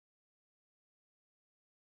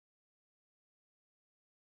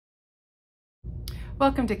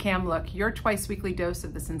Welcome to CAM Look, your twice-weekly dose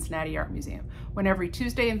of the Cincinnati Art Museum. When every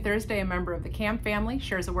Tuesday and Thursday, a member of the CAM family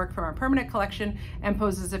shares a work from our permanent collection and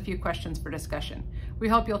poses a few questions for discussion. We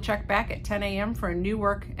hope you'll check back at 10 a.m. for a new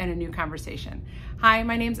work and a new conversation. Hi,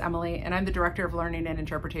 my name's Emily, and I'm the Director of Learning and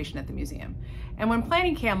Interpretation at the museum. And when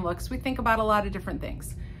planning CAM Looks, we think about a lot of different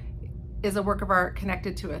things. Is a work of art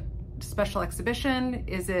connected to a special exhibition?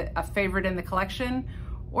 Is it a favorite in the collection?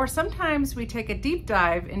 Or sometimes we take a deep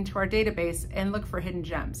dive into our database and look for hidden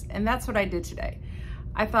gems. And that's what I did today.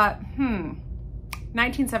 I thought,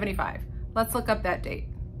 1975. Let's look up that date,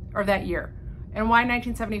 or that year. And why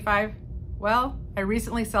 1975? Well, I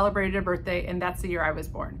recently celebrated a birthday, and that's the year I was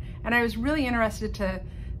born. And I was really interested to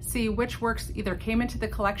see which works either came into the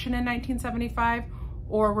collection in 1975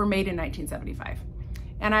 or were made in 1975.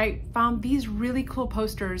 And I found these really cool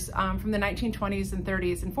posters from the 1920s and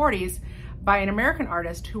 30s and 40s by an American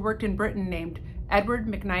artist who worked in Britain named Edward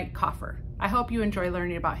McNight Kauffer. I hope you enjoy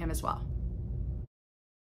learning about him as well.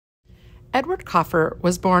 Edward Kauffer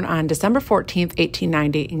was born on December 14,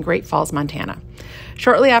 1890 in Great Falls, Montana.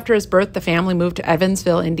 Shortly after his birth, the family moved to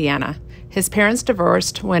Evansville, Indiana. His parents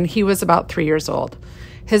divorced when he was about 3 years old.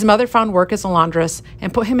 His mother found work as a laundress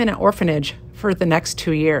and put him in an orphanage for the next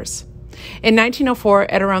 2 years. In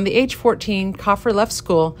 1904, at around the age 14, Kauffer left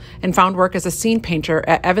school and found work as a scene painter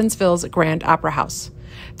at Evansville's Grand Opera House.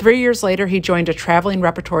 3 years later, he joined a traveling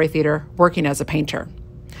repertory theater, working as a painter.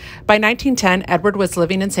 By 1910, Edward was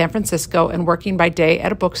living in San Francisco and working by day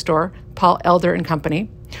at a bookstore, Paul Elder and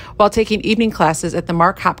Company, while taking evening classes at the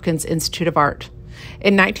Mark Hopkins Institute of Art.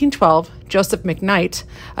 In 1912, Joseph McKnight,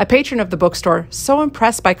 a patron of the bookstore, so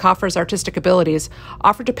impressed by Kauffer's artistic abilities,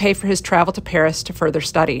 offered to pay for his travel to Paris to further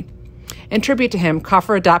study. In tribute to him,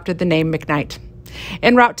 Kauffer adopted the name McKnight.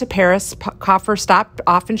 En route to Paris, Kauffer stopped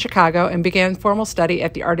off in Chicago and began formal study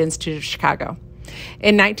at the Art Institute of Chicago.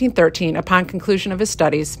 In 1913, upon conclusion of his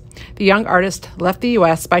studies, the young artist left the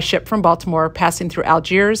U.S. by ship from Baltimore, passing through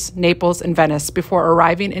Algiers, Naples, and Venice before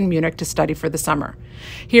arriving in Munich to study for the summer.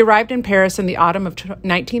 He arrived in Paris in the autumn of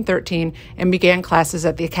 1913 and began classes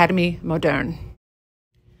at the Académie Moderne.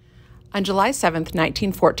 On July 7,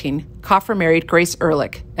 1914, Kauffer married Grace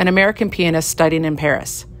Ehrlich, an American pianist studying in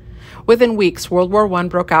Paris. Within weeks, World War I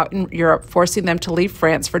broke out in Europe, forcing them to leave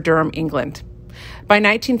France for Durham, England. By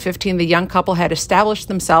 1915, the young couple had established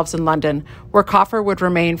themselves in London, where Kauffer would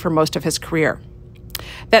remain for most of his career.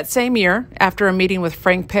 That same year, after a meeting with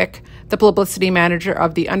Frank Pick, the publicity manager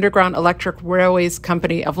of the Underground Electric Railways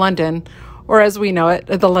Company of London, or as we know it,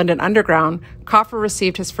 the London Underground, Kauffer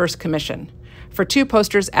received his first commission for 2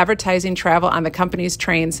 posters advertising travel on the company's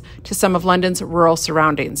trains to some of London's rural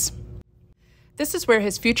surroundings. This is where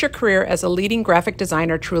his future career as a leading graphic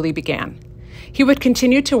designer truly began. He would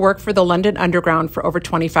continue to work for the London Underground for over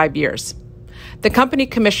 25 years. The company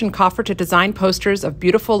commissioned Kauffer to design posters of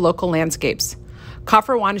beautiful local landscapes.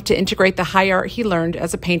 Kauffer wanted to integrate the high art he learned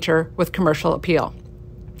as a painter with commercial appeal.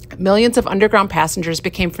 Millions of Underground passengers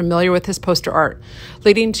became familiar with his poster art,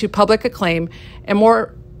 leading to public acclaim and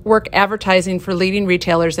more work advertising for leading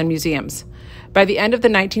retailers and museums. By the end of the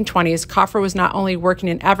 1920s, Kauffer was not only working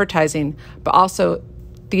in advertising, but also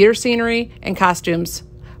theater scenery and costumes,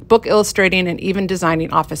 book illustrating, and even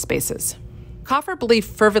designing office spaces. Kauffer believed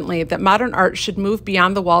fervently that modern art should move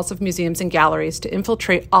beyond the walls of museums and galleries to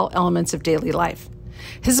infiltrate all elements of daily life.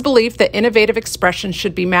 His belief that innovative expression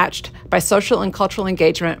should be matched by social and cultural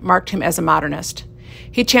engagement marked him as a modernist.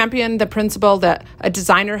 He championed the principle that a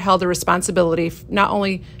designer held a responsibility not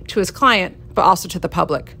only to his client, but also to the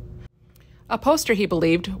public. A poster, he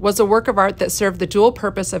believed, was a work of art that served the dual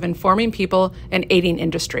purpose of informing people and aiding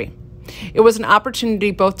industry. It was an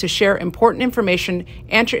opportunity both to share important information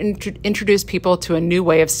and to introduce people to a new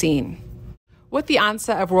way of seeing. With the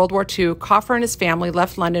onset of World War II, Kauffer and his family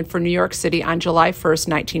left London for New York City on July 1,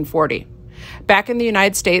 1940. Back in the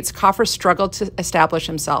United States, Kauffer struggled to establish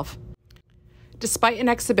himself. Despite an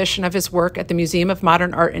exhibition of his work at the Museum of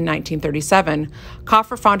Modern Art in 1937,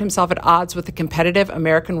 Kauffer found himself at odds with the competitive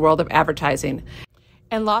American world of advertising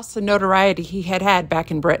and lost the notoriety he had had back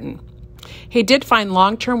in Britain. He did find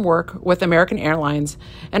long-term work with American Airlines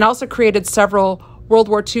and also created several World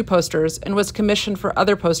War II posters and was commissioned for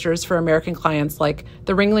other posters for American clients like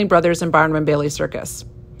the Ringling Brothers and Barnum and Bailey Circus.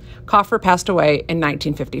 Kauffer passed away in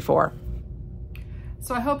 1954.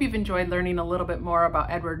 So I hope you've enjoyed learning a little bit more about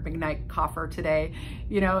Edward McNight Kauffer today.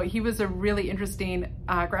 You know, he was a really interesting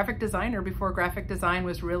graphic designer before graphic design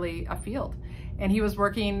was really a field. And he was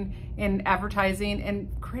working in advertising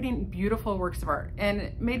and creating beautiful works of art. And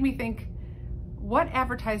it made me think, what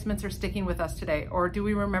advertisements are sticking with us today? Or do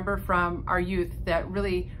we remember from our youth that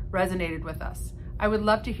really resonated with us? I would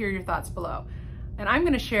love to hear your thoughts below. And I'm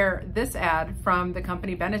going to share this ad from the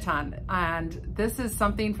company Benetton. And this is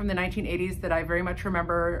something from the 1980s that I very much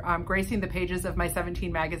remember gracing the pages of my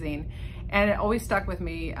 17 magazine. And it always stuck with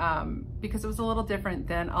me because it was a little different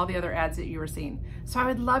than all the other ads that you were seeing. So I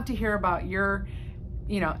would love to hear about your,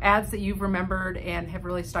 ads that you've remembered and have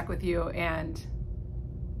really stuck with you. And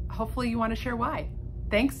hopefully you want to share why.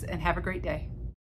 Thanks and have a great day.